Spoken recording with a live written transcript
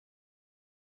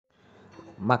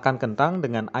Makan kentang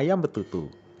dengan ayam betutu.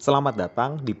 Selamat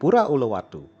datang di Pura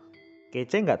Uluwatu.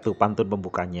 Kece nggak tuh pantun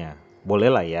pembukanya? Boleh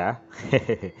lah ya.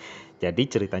 Jadi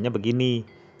ceritanya begini.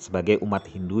 Sebagai umat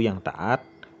Hindu yang taat,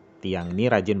 Tiang ini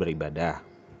rajin beribadah.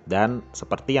 Dan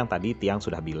seperti yang tadi Tiang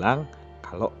sudah bilang,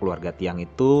 kalau keluarga Tiang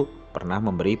itu pernah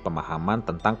memberi pemahaman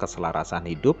tentang keselarasan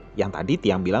hidup yang tadi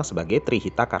Tiang bilang sebagai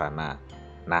Trihita Karana.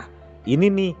 Nah, ini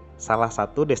nih salah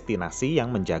satu destinasi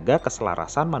yang menjaga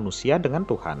keselarasan manusia dengan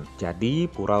Tuhan. Jadi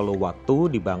Pura Uluwatu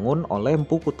dibangun oleh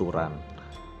Empu Kuturan.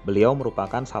 Beliau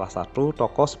merupakan salah satu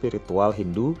tokoh spiritual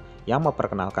Hindu yang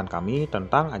memperkenalkan kami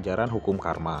tentang ajaran hukum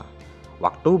karma.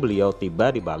 Waktu beliau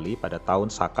tiba di Bali pada tahun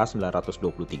Saka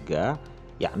 923,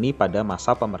 yakni pada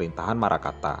masa pemerintahan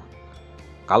Marakata.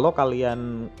 Kalau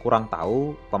kalian kurang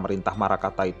tahu pemerintah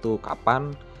Marakata itu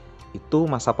kapan, itu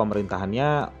masa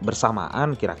pemerintahannya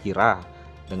bersamaan kira-kira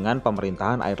dengan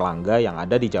pemerintahan Airlangga yang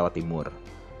ada di Jawa Timur.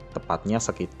 Tepatnya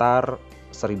sekitar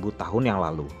 1000 tahun yang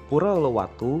lalu. Pura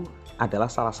Uluwatu adalah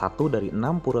salah satu dari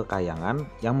 6 pura kayangan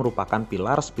yang merupakan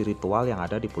pilar spiritual yang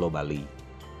ada di Pulau Bali.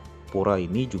 Pura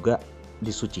ini juga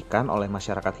disucikan oleh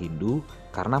masyarakat Hindu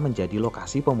karena menjadi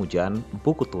lokasi pemujaan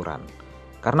Empu Kuturan.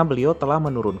 Karena beliau telah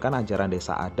menurunkan ajaran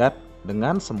desa adat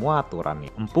dengan semua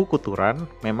aturannya. Empu Kuturan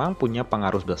memang punya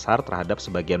pengaruh besar terhadap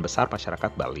sebagian besar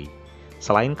masyarakat Bali.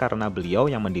 Selain karena beliau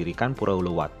yang mendirikan Pura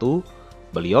Uluwatu,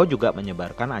 beliau juga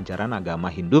menyebarkan ajaran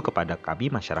agama Hindu kepada kami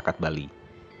masyarakat Bali.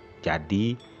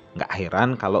 Jadi, nggak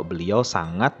heran kalau beliau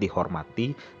sangat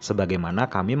dihormati sebagaimana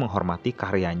kami menghormati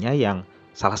karyanya yang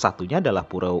salah satunya adalah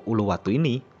Pura Uluwatu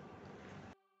ini.